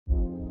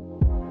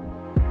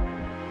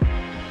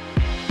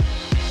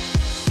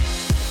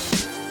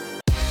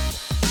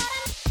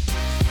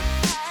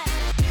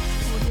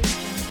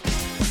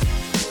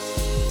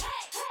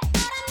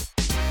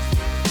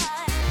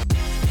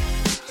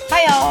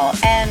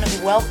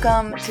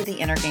Welcome to the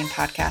Inner Game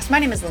Podcast. My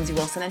name is Lindsay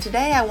Wilson, and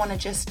today I want to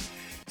just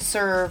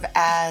serve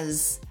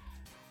as,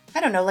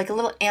 like a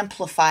little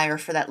amplifier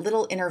for that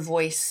little inner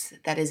voice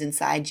that is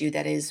inside you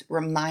that is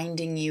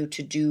reminding you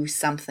to do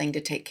something to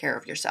take care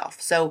of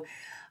yourself. So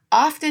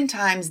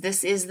oftentimes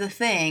this is the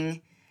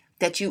thing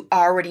that you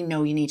already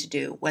know you need to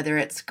do, whether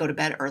it's go to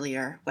bed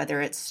earlier, whether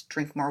it's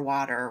drink more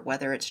water,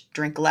 whether it's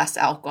drink less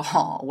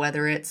alcohol,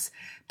 whether it's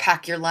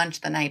pack your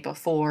lunch the night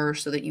before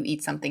so that you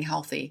eat something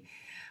healthy.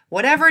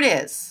 Whatever it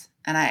is,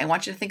 and I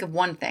want you to think of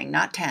one thing,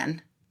 not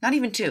 10, not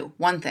even 2,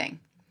 one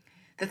thing.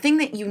 The thing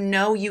that you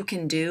know you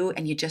can do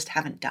and you just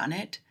haven't done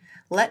it,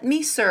 let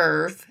me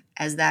serve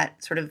as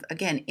that sort of,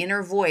 again,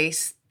 inner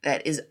voice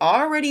that is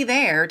already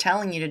there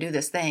telling you to do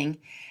this thing,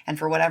 and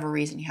for whatever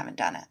reason you haven't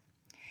done it.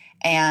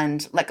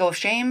 And let go of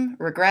shame,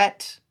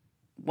 regret,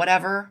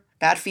 whatever,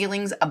 bad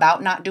feelings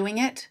about not doing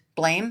it,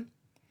 blame.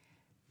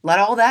 Let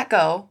all that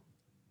go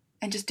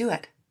and just do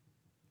it.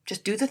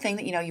 Just do the thing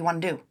that you know you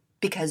want to do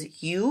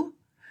because you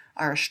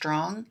are a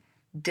strong,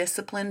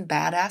 disciplined,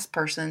 badass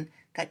person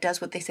that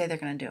does what they say they're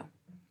going to do.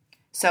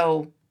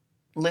 So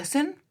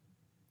listen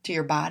to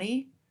your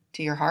body,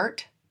 to your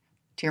heart,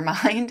 to your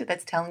mind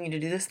that's telling you to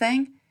do this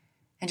thing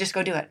and just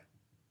go do it.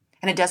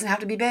 And it doesn't have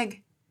to be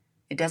big.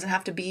 It doesn't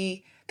have to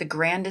be the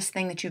grandest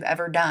thing that you've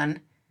ever done.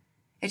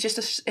 It's just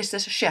a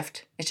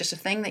shift. It's just a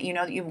thing that you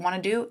know that you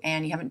want to do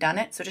and you haven't done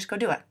it. So just go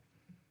do it.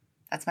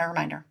 That's my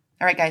reminder.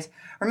 All right, guys.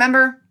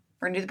 Remember,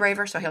 we're going to do the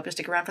braver. So I hope you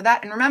stick around for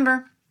that. And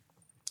remember,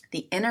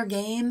 the inner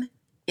game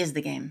is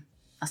the game.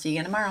 I'll see you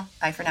again tomorrow.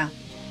 Bye for now.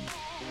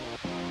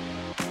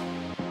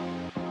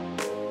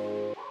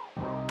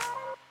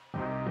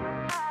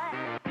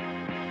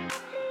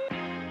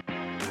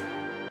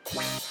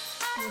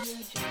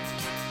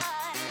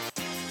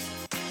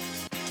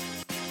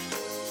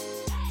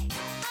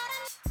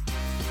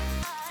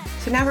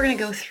 So now we're going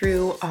to go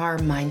through our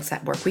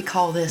mindset work. We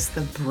call this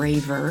the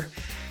braver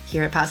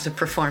here at Positive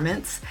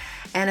Performance.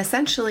 And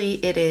essentially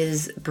it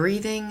is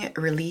breathing,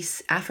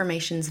 release,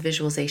 affirmations,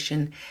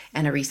 visualization,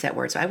 and a reset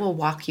word. So I will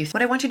walk you through.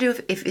 What I want you to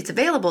do, if it's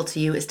available to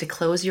you, is to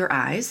close your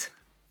eyes.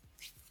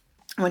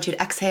 I want you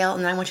to exhale,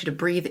 and then I want you to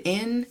breathe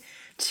in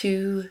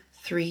 2,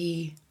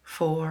 3,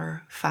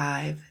 4,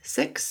 5,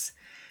 6.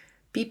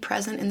 Be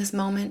present in this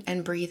moment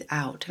and breathe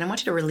out. And I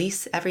want you to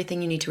release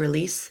everything you need to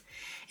release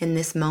in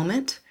this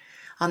moment.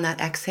 On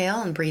that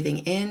exhale and breathing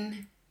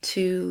in,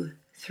 2,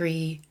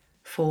 3,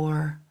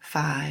 4,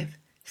 5,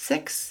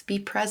 6. Be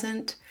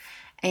present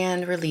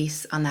and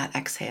release on that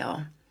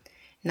exhale.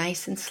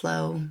 Nice and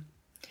slow.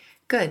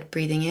 Good.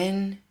 Breathing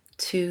in,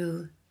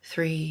 2,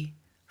 3,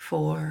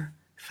 4,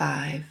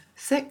 5,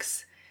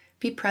 6.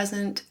 Be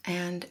present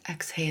and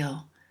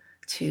exhale.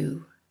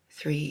 2,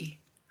 3,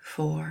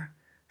 4,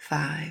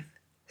 5,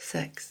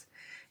 6.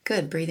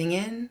 Good. Breathing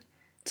in,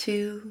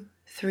 2,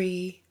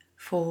 3,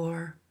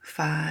 4,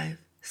 5,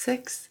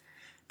 6.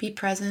 Be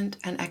present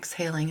and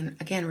exhaling.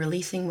 And again,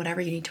 releasing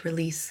whatever you need to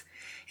release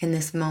in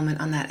this moment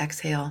on that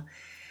exhale.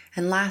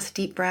 And last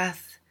deep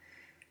breath,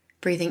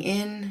 breathing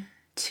in,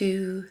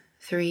 2,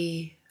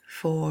 3,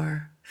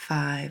 4,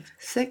 5,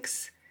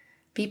 6.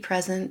 Be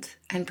present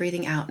and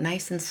breathing out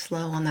nice and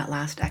slow on that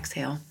last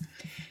exhale.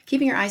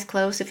 Keeping your eyes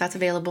closed if that's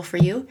available for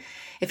you.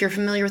 If you're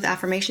familiar with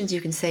affirmations, you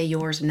can say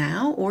yours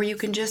now, or you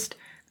can just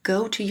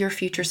go to your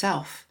future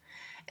self.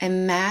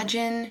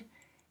 Imagine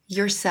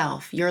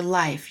yourself, your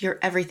life, your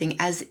everything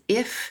as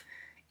if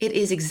it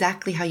is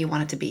exactly how you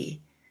want it to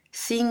be.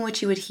 Seeing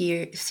what you would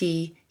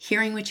see,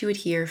 hearing what you would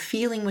hear,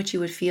 feeling what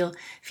you would feel,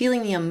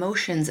 feeling the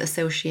emotions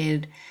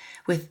associated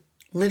with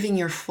living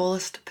your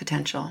fullest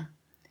potential.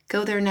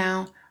 Go there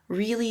now,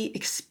 really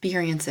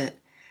experience it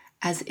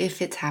as if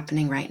it's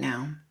happening right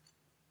now.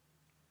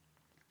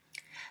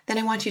 Then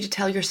I want you to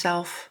tell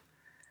yourself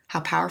how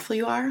powerful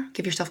you are.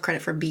 Give yourself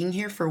credit for being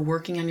here, for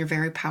working on your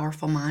very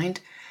powerful mind,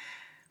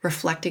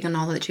 reflecting on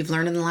all that you've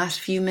learned in the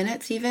last few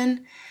minutes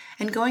even,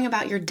 and going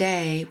about your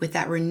day with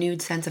that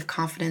renewed sense of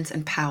confidence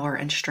and power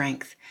and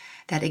strength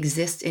that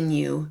exists in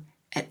you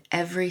at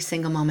every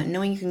single moment,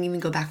 knowing you can even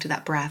go back to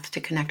that breath to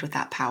connect with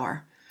that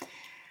power.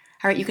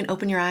 All right, you can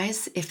open your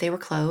eyes if they were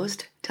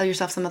closed. Tell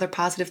yourself some other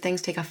positive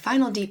things. Take a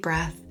final deep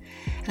breath.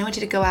 And I want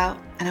you to go out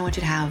and I want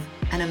you to have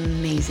an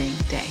amazing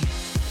day.